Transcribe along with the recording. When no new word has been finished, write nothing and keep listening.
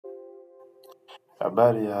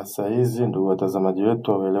Habari ya saa hizi ndugu watazamaji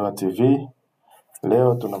wetu wa Uelewa TV.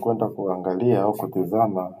 Leo tunakwenda kuangalia au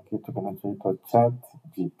kutizama kitu kinachoitwa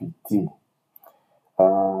ChatGPT.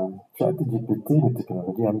 ChatGPT ni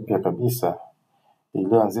teknolojia mpya kabisa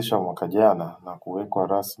iliyoanzishwa mwaka jana na kuwekwa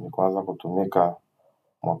rasmi kuanza kutumika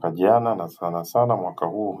mwaka jana na sana mwaka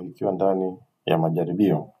huu ikiwa ndani ya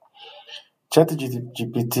majaribio.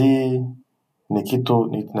 ChatGPT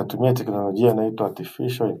natumia teknolojia inaitwa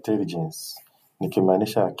artificial intelligence.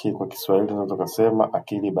 Nikimaanisha akili kwa Kiswahili tunaweza kusema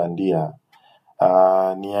akili bandia.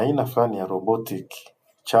 Ni aina fulani ya robotic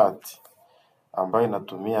chat ambayo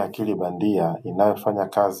inatumia akili bandia inayofanya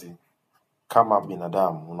kazi kama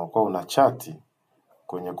binadamu. Unakuwa una chat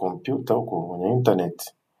kwenye kompyuta huko kwenye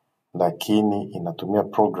internet, lakini inatumia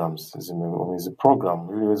programs program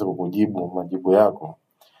ili iweze kukujibu majibu yako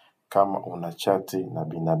kama una chat na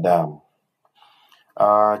binadamu.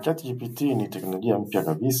 ChatGPT ni teknolojia mpya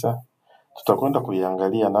kabisa. Tutakwenda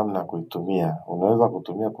kuiangalia namna ya kuitumia. Unaweza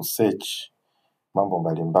kutumia kusearch mambo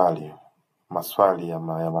mbalimbali, maswali ya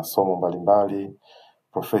masomo mbalimbali,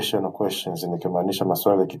 professional questions, nikimaanisha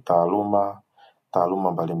maswali ya kitaaluma,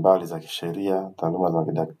 taaluma mbalimbali za kisheria, taaluma za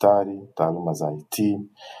kidaktari, taaluma za IT.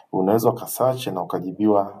 Unaweza ukasearch na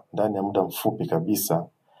ukajibiwa ndani ya muda mfupi kabisa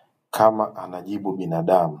kama anajibu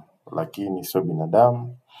binadamu, lakini sio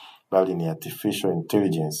binadamu bali ni artificial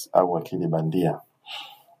intelligence au akili bandia.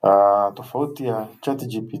 Tofauti ya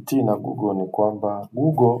ChatGPT na Google ni kwamba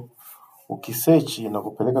Google ukisearch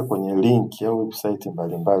inakupeleka kwenye link au website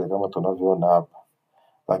mbalimbali kama tunavyoona hapa.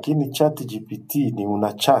 Lakini ChatGPT ni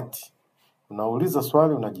una chat. Unauliza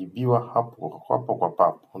swali unajibiwa hapo kwa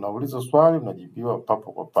papo. Unauliza swali unajibiwa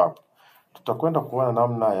papo kwa papo. Tutakwenda kuona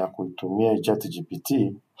namna ya kuitumia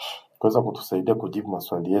ChatGPT kuweza kutusaidia kujibu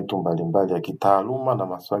maswali yetu mbalimbali ya kitaaluma na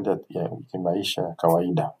maswali ya kimaisha ya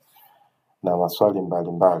kawaida. Na maswali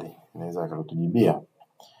mbalimbali inaweza kutujibia.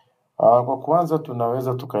 Kwa kwanza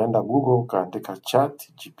tunaweza tukaenda Google ukaandika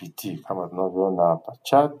ChatGPT kama tunavyoona hapa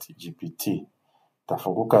ChatGPT.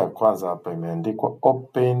 Tafunguka ya kwanza hapa imeandikwa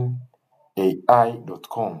openai.com.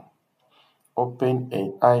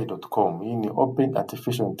 Openai.com. Hii ni Open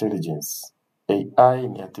Artificial Intelligence. AI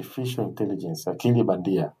ni Artificial Intelligence, akili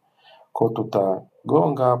bandia. Kwa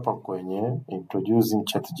tutagonga hapa kwenye Introducing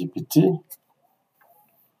ChatGPT.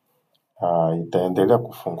 Itaendelea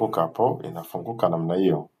kufunguka hapo, inafunguka namna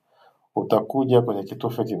hiyo. Utakuja kwenye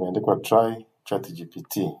kitufe kimeandikwa Try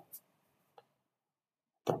ChatGPT.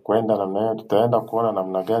 Utakwenda namna hiyo, tutaenda kuona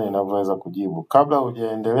namna gani inavyoweza kujibu. Kabla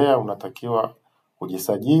hujaendelea unatakiwa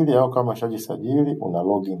kujisajili au kama ushajisajili una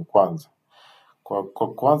login kwanza. Kwa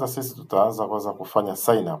kwanza sisi tutaanza kwanza kufanya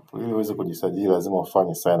sign up. Ili uweze kujisajili lazima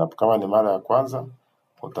ufanye sign up. Kama ni mara ya kwanza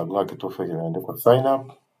utagonga kitufe kimeandikwa sign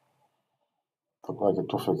up. Kwa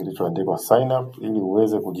kitufe kilichoandikwa sign up ili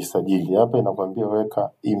uweze kujisajili. Hapa inakwambia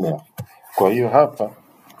weka email. Kwa hiyo hapa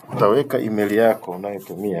utaweka email yako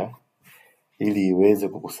unayotumia ili iweze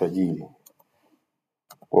kukusajili.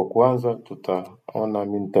 Kwa kwanza tutaona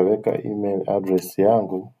mimi nitaweka email address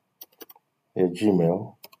yangu ya Gmail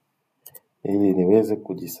ili niweze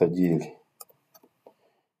kujisajili.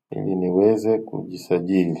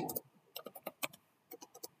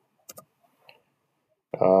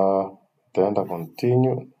 Nitaenda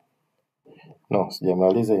continue.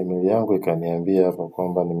 Sijamaliza email yangu ikaniambia hapa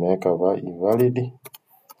kwamba nimeweka invalid.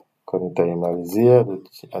 Kwa nitaimalizia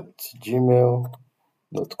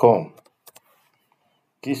 @gmail.com.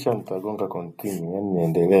 Kisha nitagonga continue, yani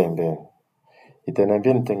niendelee mbele.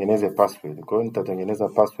 Itaniambia nitengeneze password. Kwa hiyo nitatengeneza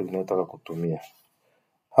password ninayotaka kutumia.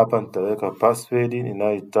 Hapa nitaweka password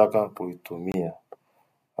ninayotaka kuitumia.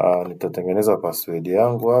 Nitatengeneza password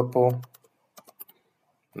yangu hapo.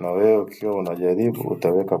 Na wewe ukiwa unajaribu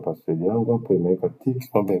utaweka password yangu hapo, imeweka tick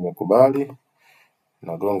kwamba imekubali.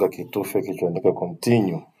 Nagonga kitufe kilichoandikwa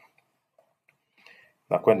continue.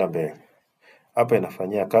 Na kwenda mbele. Hapa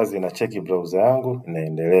inafanyia kazi, na check browser yangu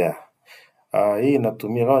inaendelea. Hii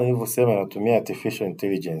inatumia kama nilivyosema, inatumia artificial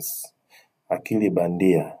intelligence, akili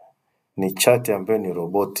bandia. Ni chat ambayo ni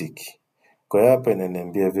robotic. Kwa hiyo hapa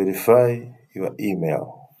inaniambia verify your email.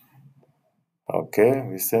 Okay,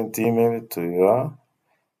 we sent email to your.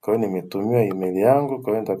 Kwa hiyo nimetumia email yangu. Kwa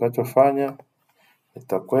hiyo nitakachofanya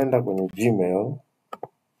nitakwenda kwenye Gmail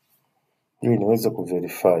ili niweze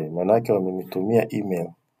kuverify. Maana yake wamenitumia email.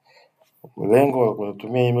 Lengo la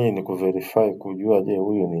kunitumia email ni kuverify, kujua je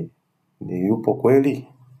huyu ni yupo kweli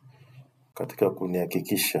katika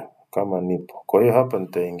kunihakikisha kama nipo. Kwa hiyo hapa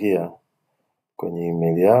nitaingia kwenye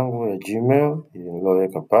email yangu ya Gmail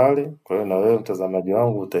niliyoweka pale. Kwa hiyo na wewe mtazamaji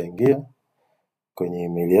wangu utaingia kwenye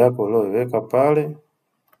email yako uliyoweka pale.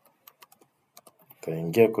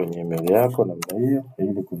 Utaingia kwenye email yako namna hiyo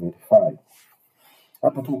ili kuverify.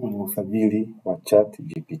 Hapa tuko kwenye usajili wa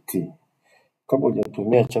ChatGPT. Kabla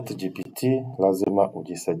hujatumia ChatGPT lazima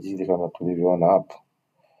ujisajili kama tulivyoona hapo.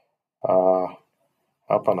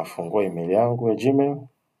 Hapa nafungua email yangu ya Gmail.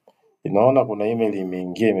 Inaona kuna email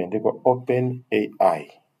imeingia imeandikwa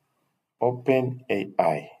OpenAI.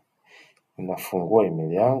 OpenAI. Ninafungua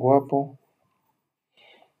email yangu hapo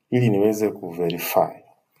ili niweze kuverify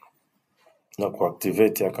na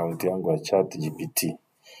kuactivate account yangu ya ChatGPT.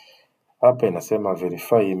 Hapa inasema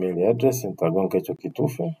verify email address, nitagonga hicho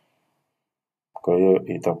kitufe. Kwa hiyo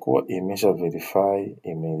itakuwa imesha verify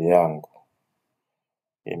email yangu.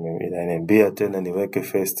 Inaniambia tena niweke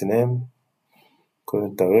first name. Kwa hiyo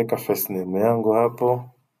nitaweka first name yangu hapo.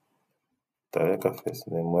 Nitaweka first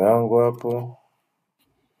name yangu hapo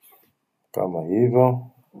kama hivyo.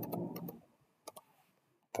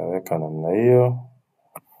 Nitaweka namna hiyo.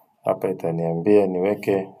 Hapa itaniambia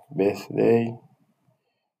niweke birthday.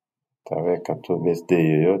 Nitaweka tu birthday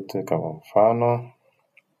yoyote kama mfano.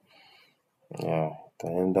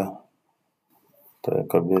 Itaenda.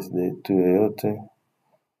 Nitaweka birthday tu yoyote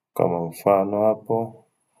kama mfano hapo.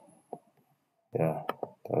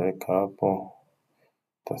 Nitaweka hapo.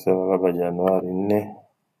 Nitasema labda Januari 4.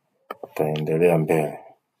 Nitaendelea mbele.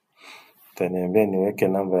 Itaniambia niweke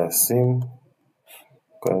namba ya simu.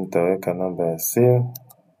 Kwa hiyo nitaweka namba ya simu.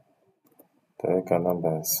 Nitaweka namba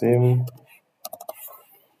ya simu.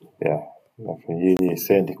 Nafikiri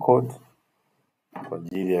send code kwa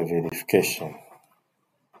ajili ya verification.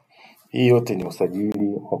 Hii yote ni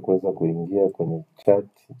usajili wa kuweza kuingia kwenye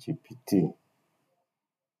ChatGPT.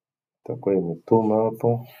 Itakuwa imetuma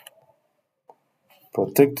hapo.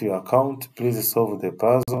 Protect your account, please solve the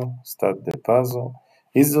puzzle, start the puzzle.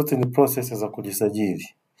 Hizi zote ni processes za kujisajili.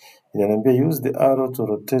 Inaniambia use the arrow to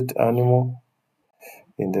rotate animal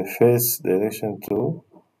in the face direction to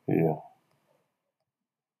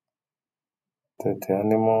rotate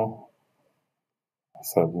animal,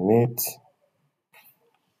 submit.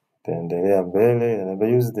 Taendelea mbele.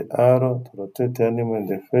 Inaniambia use the arrow to rotate animal in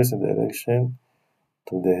the face direction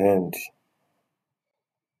to the hand.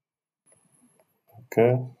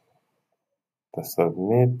 Okay.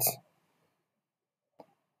 Submit.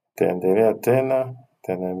 Taendelea tena.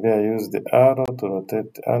 Itaniambia use the arrow to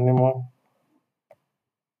rotate animal.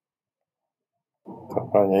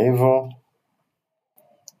 Tafanya hivyo.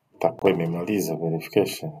 Itakuwa imemaliza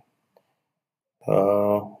verification.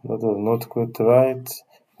 That was not quite right.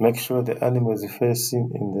 Make sure the animal is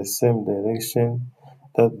facing in the same direction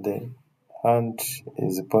that the hand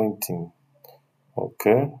is pointing.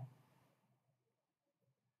 Okay.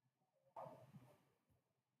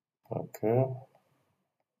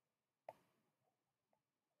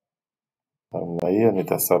 Namna hiyo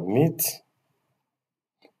nitasubmit.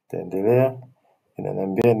 Itaendelea.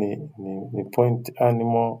 Inaniambia ni point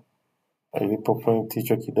animal ilipo point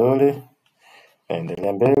hicho kidole.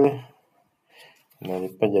 Naendelea mbele.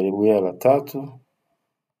 Nalipa jaribio la 3.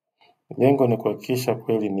 Lengo ni kuhakikisha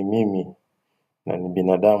kweli ni mimi na ni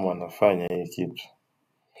binadamu anafanya hii kitu.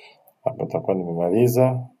 Hapa takuwa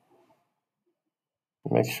nimemaliza.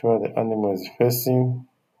 Make sure the animal is facing.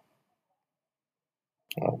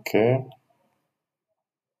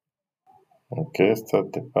 Okay,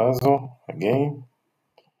 start the puzzle again.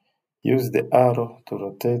 Use the arrow to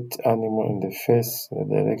rotate animal in the face, the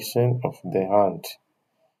direction of the hand.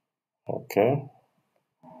 Okay.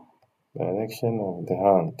 Direction of the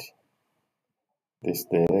hand. This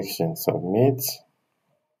direction. Submit.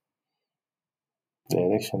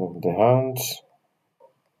 Direction of the hand.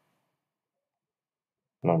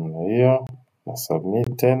 Namna hiyo. Na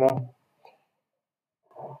submit tena.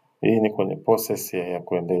 Hii ni kwenye process ya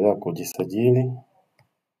kuendelea kujisajili.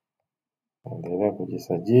 Endelea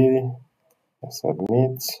kujisajili. Na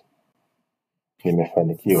submit.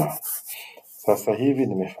 Nimefanikiwa. Sasa hivi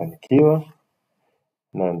nimefanikiwa.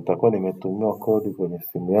 Na nitakuwa nimetumiwa kodi kwenye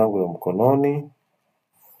simu yangu ya mkononi.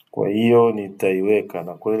 Kwa hiyo nitaiweka,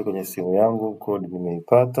 na kweli kwenye simu yangu kodi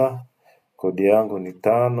nimeipata. Kodi yangu ni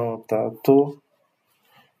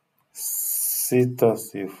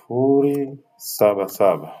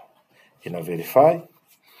 536077. Ina verify.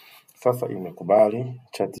 Sasa imekubali,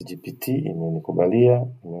 ChatGPT imenikubalia,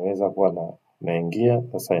 imeweza kuwa naingia.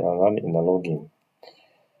 Sasa ina login.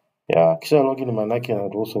 Kisha login maana yake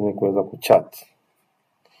inaruhusu mimi kuweza kuchat.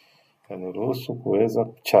 Inaruhusu kuweza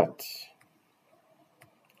kuchat.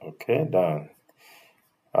 Okay, done.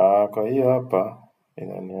 Kwa hiyo hapa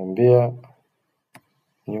inaniambia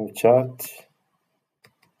new chat.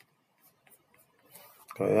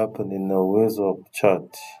 Kwa hiyo hapa nina uwezo wa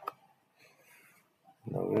kuchat.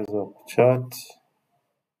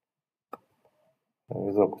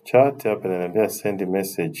 Hapa inaniambia send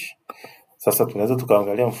message. Sasa tunaweza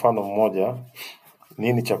tukaangalia mfano mmoja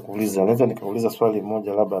nini cha kuuliza. Naweza nikauliza swali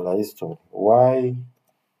moja labda la history. Why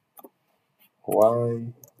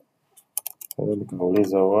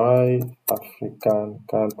nikauliza why African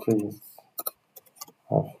countries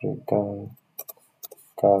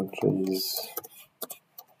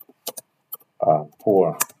are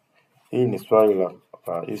poor. Hii ni swali la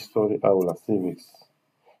history au la civics.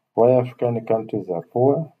 Why African countries are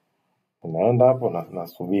poor? Naenda hapo na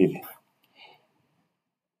nasubiri.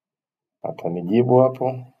 Atanijibu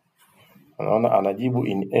hapo. Unaona anajibu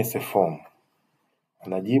in essay form.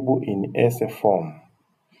 Anajibu in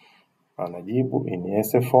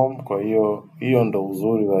essay form. Kwa hiyo ndo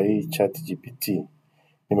uzuri wa hii ChatGPT.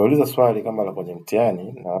 Nimeuliza swali kama la kwenye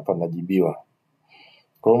mtihani na hapa najibiwa.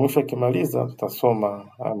 Kwa mwisho akimaliza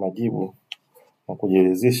tutasoma haya majibu na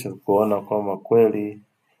kujiridhisha kuona kwamba kweli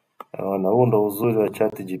na huo ndo uzuri wa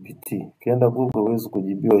ChatGPT. Ukienda Google huwezi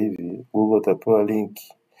kujibiwa hivi. Google utapewa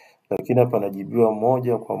linki. Lakini hapa najibiwa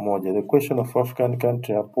moja kwa moja. The question of African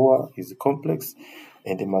country are poor is complex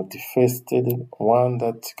and multifaceted, one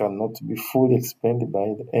that cannot be fully explained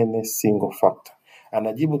by any single factor.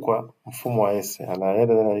 Anajibu kwa mfumo wa essay.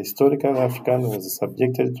 Anaeleza historical African was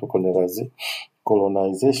subjected to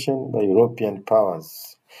colonization by European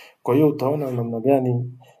powers. Kwa hiyo utaona namna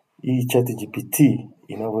gani hii ChatGPT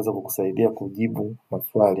inaweza kukusaidia kujibu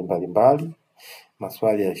maswali mbalimbali,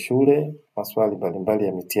 maswali ya shule, maswali mbalimbali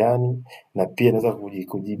ya mitihani, na pia inaweza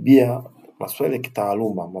kujibia maswali ya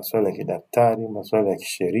kitaaluma, maswali ya kidaktari, maswali ya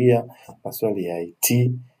kisheria, maswali ya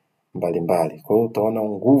IT mbalimbali. Kwa hiyo utaona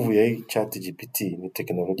nguvu ya hii ChatGPT ni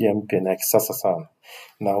teknolojia mpya na ya kisasa sana.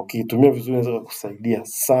 Na ukiitumia vizuri inaweza kukusaidia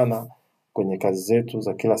sana kwenye kazi zetu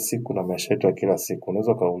za kila siku na maisha yetu ya kila siku.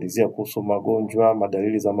 Unaweza kuulizia kuhusu magonjwa,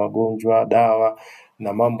 madalili za magonjwa, dawa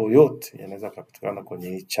na mambo yote yanaweza kupatikana kwenye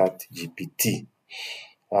hii ChatGPT.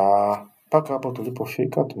 Mpaka hapo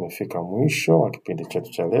tulipofika, tumefika mwisho wa kipindi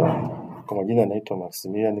chetu cha leo. Kwa majina naitwa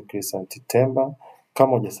Maximilian Crisanti Temba.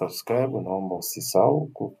 Kama hujasubscribe, naomba usisahau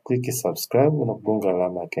kukliki subscribe na kugonga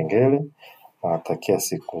alama ya kengele. Nawatakia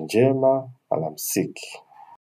siku njema, alamsiki.